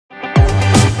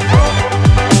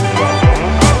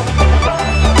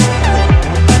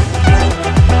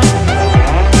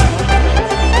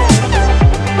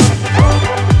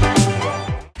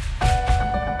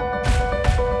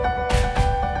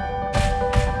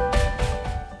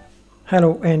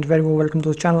Hello and very welcome to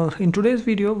the channel. In today's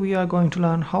video we are going to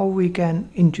learn how we can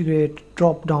integrate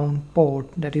drop-down pod,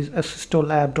 that is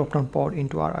assistolab drop-down pod,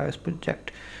 into our iOS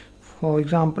project. For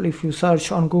example, if you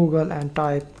search on Google and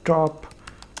type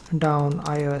drop-down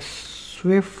iOS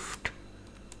Swift,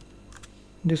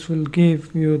 this will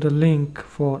give you the link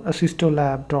for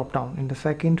assistolab drop-down in the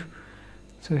second.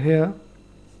 So here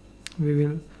we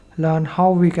will learn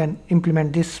how we can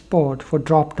implement this pod for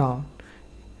drop-down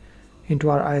into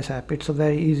our iOS app. It's a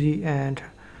very easy and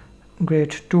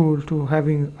great tool to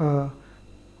having a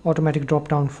automatic drop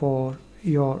down for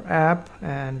your app,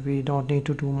 and we don't need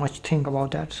to do much thing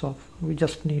about that. So we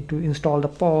just need to install the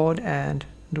pod and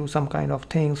do some kind of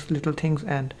little things,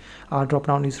 and our drop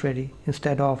down is ready,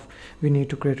 instead of we need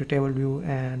to create a table view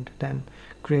and then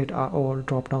create our all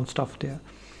drop down stuff there.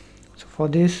 So for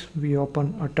this we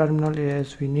open a terminal,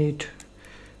 as we need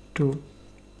to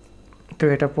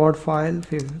create a pod file.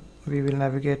 We will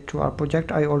navigate to our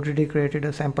project. I already created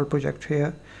a sample project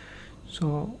here,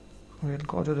 so we'll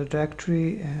go to the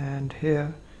directory and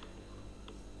here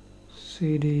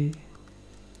cd,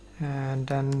 and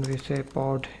then we say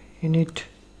pod init,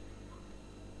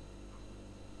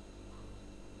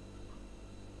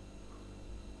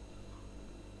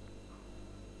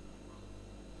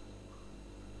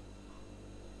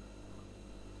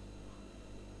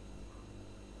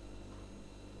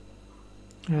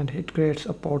 and it creates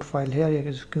a pod file here,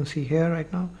 as you can see here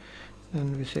right now.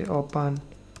 And we say open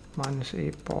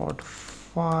 -a pod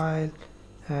file,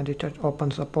 and it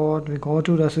opens a pod. We go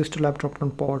to the assistolab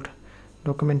drop-down pod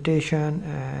documentation,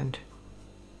 and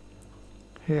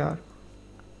here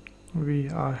we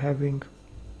are having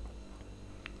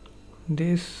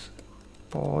this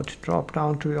pod drop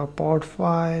down to your pod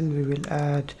file. We will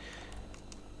add,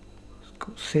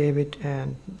 save it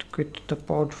and quit the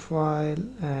pod file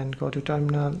and go to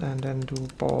terminal and then do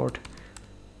pod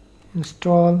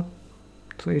install.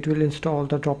 So it will install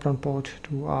the drop-down pod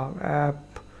to our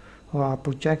app or our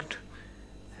project,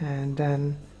 and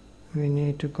then we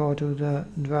need to go to the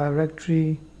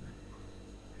directory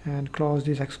and close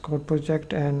this Xcode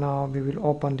project. And now we will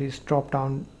open this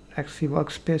drop-down XC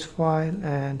workspace file,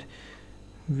 and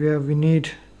where we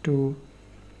need to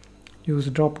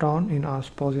use drop down in our,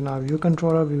 suppose in our view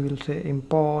controller, we will say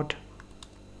import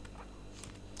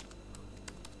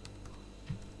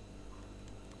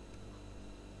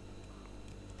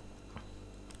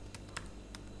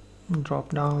drop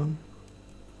down,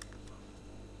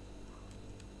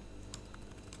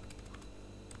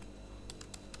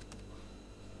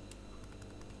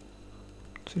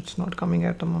 so it's not coming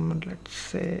at the moment. Let's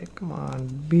say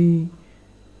command B.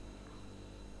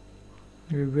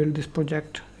 We build this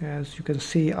project. As you can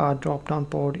see, our drop-down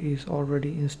pod is already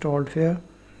installed here.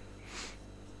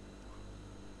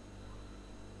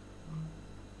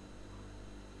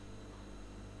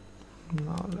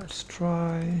 Now let's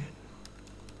try.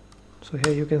 So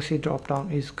here you can see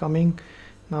drop-down is coming.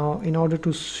 Now in order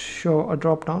to show a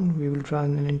drop-down, we will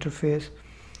run an interface,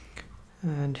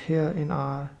 and here in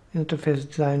our interface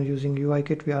design using UI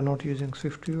kit, we are not using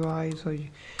Swift UI, so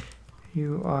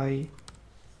UI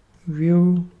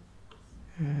view,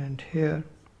 and here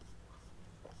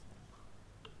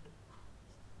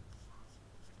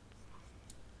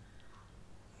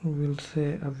we'll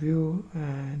say a view,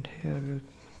 and here we'll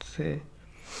say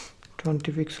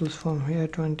 20 pixels from here,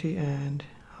 20, and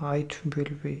height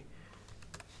will be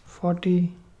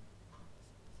 40,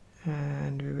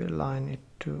 and we will align it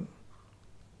to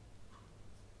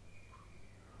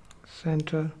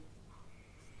center.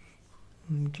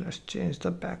 Let's change the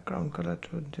background color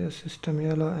to this system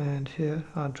yellow, and here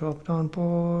our drop down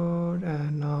pod,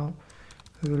 and now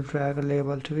we will drag a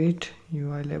label to it,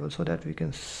 UI label, so that we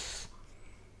can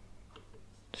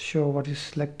show what is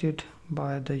selected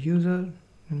by the user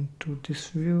into this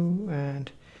view. And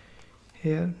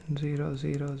here 0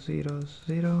 0 0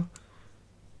 0.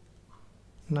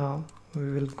 Now we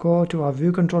will go to our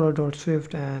view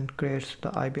controller.swift and create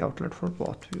the IB outlet for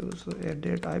both views. So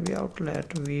edit IB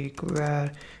outlet weak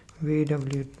where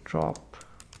VW drop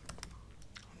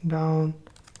down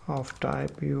of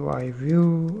type UI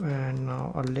view, and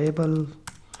now a label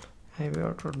IB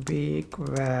outlet weak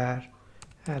where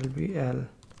LBL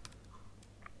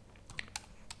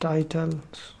title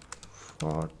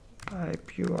for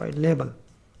type UI label.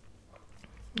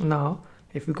 Now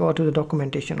if we go to the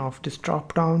documentation of this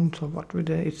drop down, so what we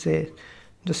do, it says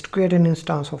just create an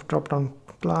instance of drop down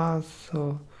class.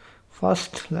 So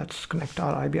first let's connect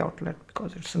our IB outlet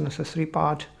because it's a necessary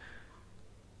part,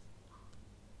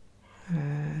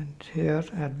 and here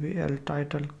LBL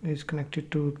title is connected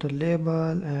to the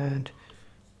label, and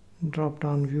drop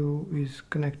down view is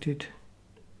connected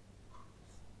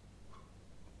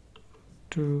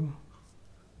to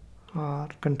our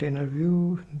container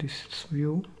view, this is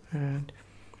view, and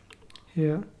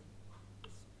here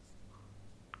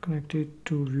connect it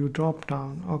to view drop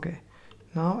down. Okay,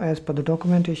 now as per the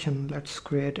documentation, let's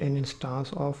create an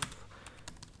instance of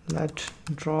let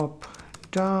drop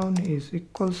down is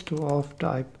equals to of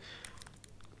type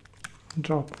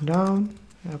drop down.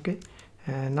 Okay,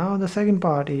 and now the second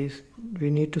part is we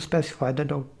need to specify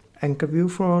the anchor view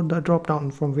for the drop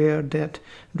down, from where that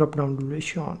drop down will be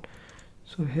shown.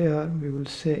 So here we will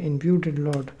say in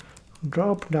view.load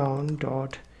drop down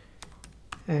dot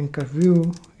anchor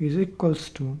view is equals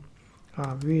to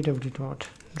vw dot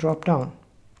drop down.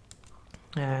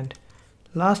 And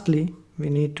lastly, we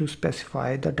need to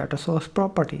specify the data source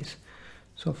properties.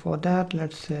 So for that,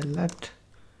 let's say let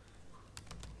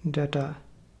data,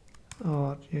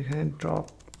 or you can drop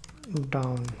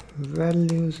down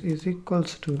values is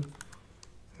equals to,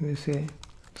 we say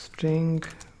string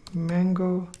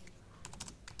mango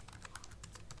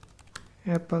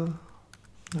apple,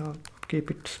 now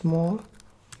keep it small,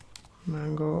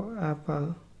 mango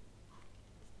apple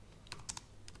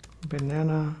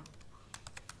banana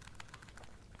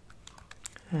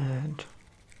and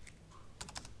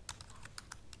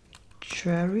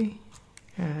cherry,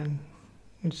 and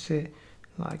it's a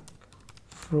like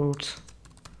fruits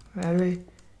array.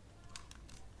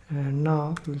 And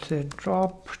now we'll say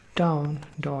drop down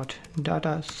dot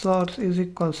data source is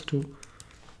equals to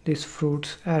this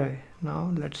fruits array.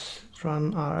 Now let's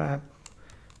run our app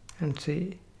and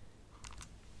see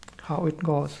how it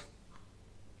goes.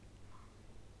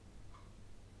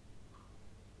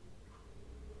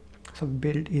 So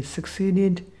build is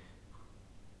succeeded.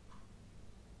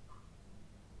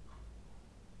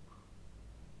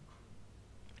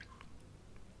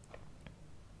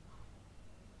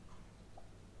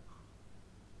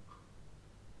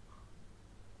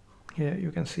 Here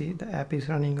you can see the app is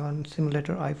running on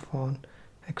simulator iPhone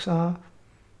XR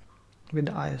with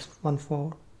the iOS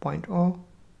 14.0,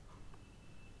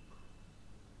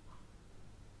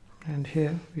 and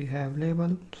here we have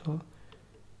label, so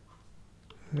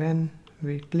when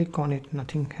we click on it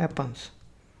nothing happens.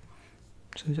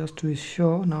 So just to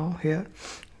show, now here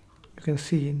you can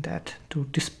see that to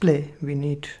display we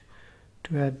need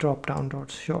to add drop down dot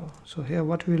show. So here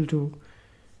what we'll do,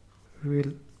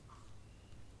 we'll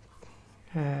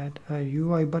add a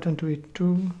UI button to it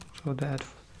too, so that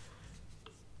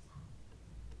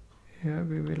here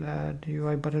we will add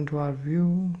UI button to our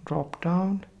view drop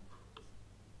down,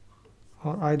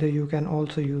 or either you can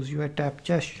also use UI tap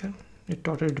gesture. It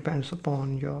totally depends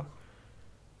upon your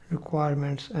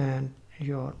requirements and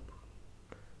your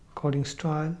coding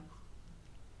style.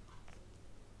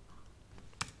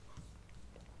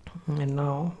 And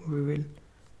now we will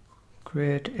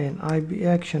create an IB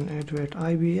action, iterate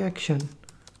IB action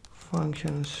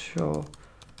functions show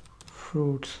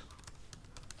fruits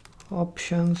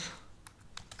options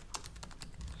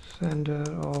sender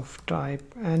of type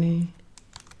any,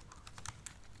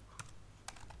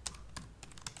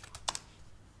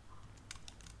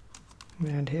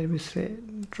 and here we say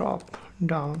drop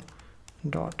down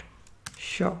dot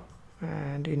show,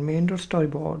 and in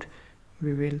main.storyboard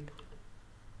we will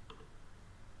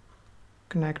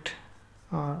connect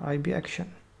our IB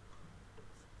action,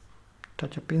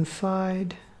 touch up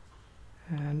inside,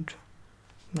 and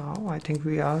now I think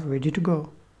we are ready to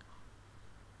go.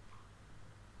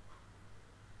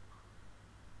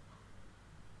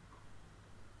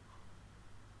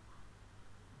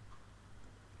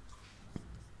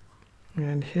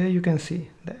 And here you can see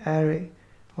the array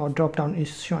or drop down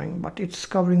is showing, but it's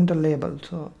covering the label.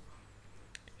 So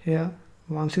here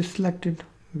once it's selected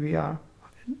we are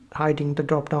hiding the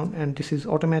drop down, and this is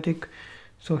automatic.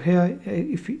 So here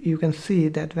if you can see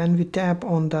that when we tap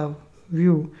on the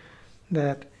view,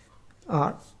 that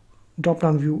our drop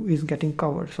down view is getting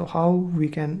covered. So how we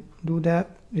can do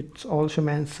that, it's also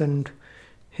mentioned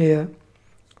here.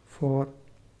 For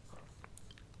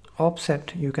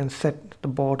offset you can set the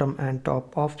bottom and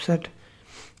top offset.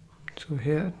 So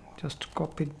here just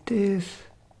copy this,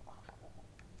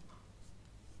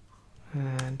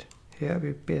 and here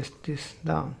we paste this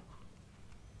down.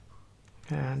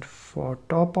 And for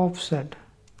top offset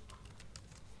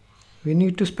we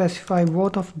need to specify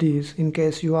both of these in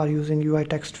case you are using UI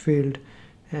text field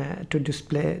to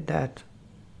display that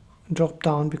drop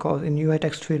down, because in UI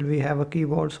text field we have a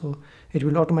keyboard, so it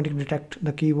will automatically detect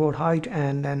the keyboard height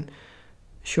and then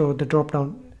show the drop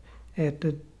down at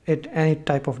any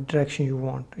type of direction you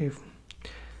want.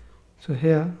 So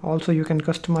here also you can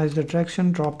customize the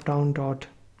direction, drop down dot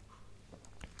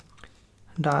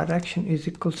direction is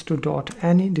equals to dot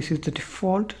any. This is the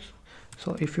default,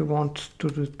 So if you want to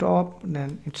the top,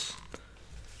 then it's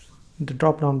the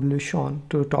drop down will be shown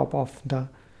to the top of the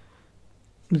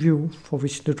view for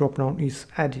which the drop down is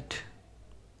added.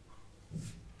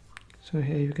 So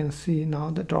here you can see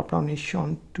now the drop down is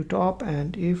shown to top,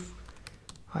 and if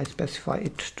I specify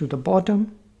it to the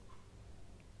bottom,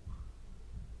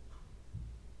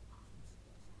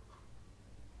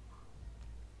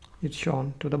 it's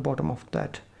shown to the bottom of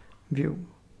that view.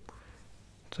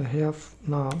 So here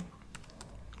now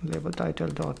label title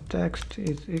dot text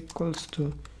is equals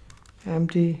to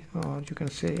empty, or you can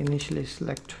say initially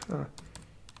select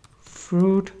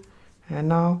fruit. And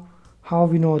now how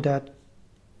we know that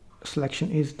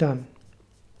selection is done?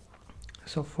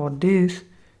 So for this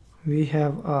we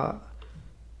have a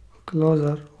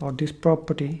closer or this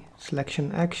property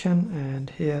selection action, and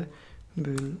here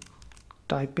we will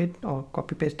type it or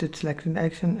copy paste it selection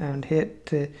action, and here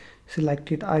the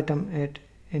selected item at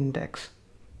index,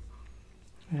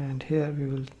 and here we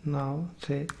will now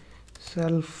say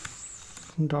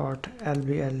self dot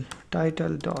lbl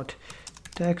title dot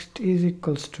text is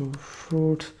equals to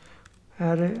fruits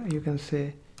array, you can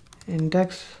say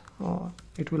index, or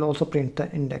it will also print the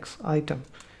index item.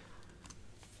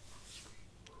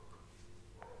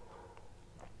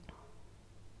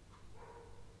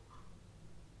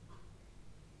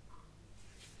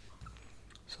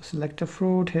 So select a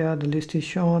fruit, here the list is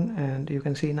shown, and you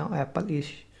can see now apple is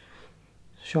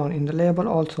shown in the label.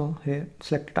 Also here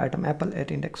selected item apple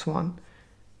at index 1,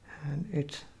 and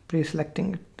it's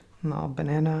pre-selecting it now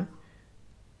banana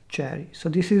cherry. So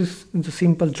this is the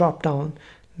simple drop down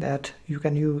that you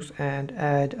can use and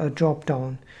add a drop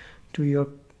down to your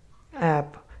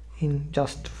app in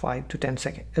just 5 to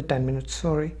 10 minutes.